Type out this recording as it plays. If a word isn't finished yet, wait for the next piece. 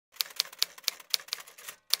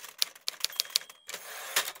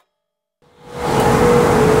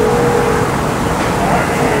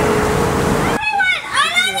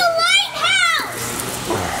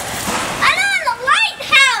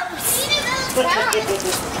on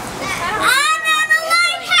the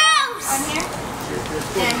lighthouse! On here?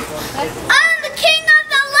 I'm the king of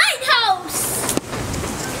the lighthouse!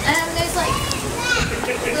 And then there's like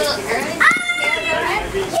little urns.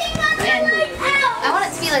 I want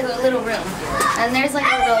it to be like a little room. And there's like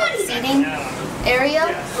a little seating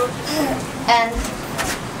area. And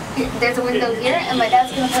there's a window here, and my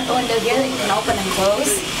dad's gonna put the window here that you can open and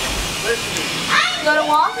close. You gonna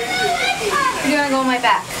walk? You're gonna go in my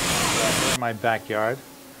back. My backyard.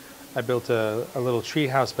 I built a little tree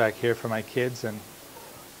house back here for my kids, and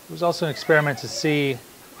it was also an experiment to see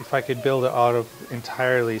if I could build it out of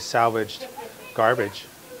entirely salvaged garbage.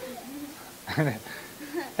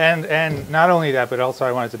 and not only that, but also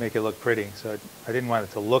I wanted to make it look pretty, so I didn't want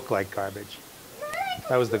it to look like garbage.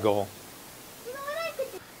 That was the goal.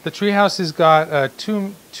 The treehouse has got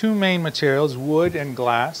two main materials, wood and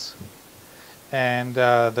glass, and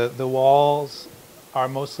the walls are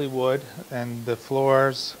mostly wood, and the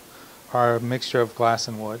floors are a mixture of glass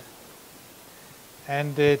and wood.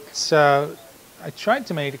 And it's I tried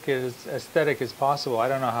to make it as aesthetic as possible. I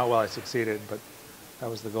don't know how well I succeeded, but that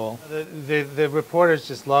was the goal. The reporters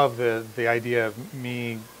just love the idea of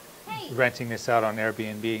me renting this out on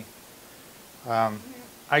Airbnb.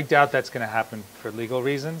 I doubt that's going to happen for legal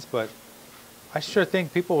reasons, but I sure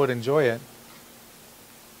think people would enjoy it.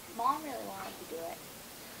 Mom really wanted to do it.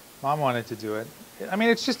 Mom wanted to do it. I mean,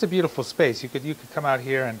 it's just a beautiful space. You could come out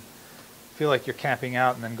here and feel like you're camping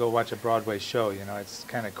out and then go watch a Broadway show. You know, it's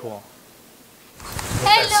kind of cool.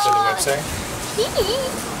 Hello. What's the website?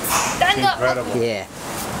 Incredible. Yeah.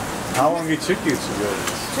 How long it took you to do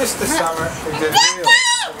this? Just the summer.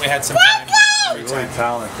 We had some time. Really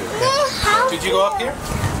talented. Did you go up here?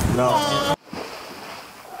 No.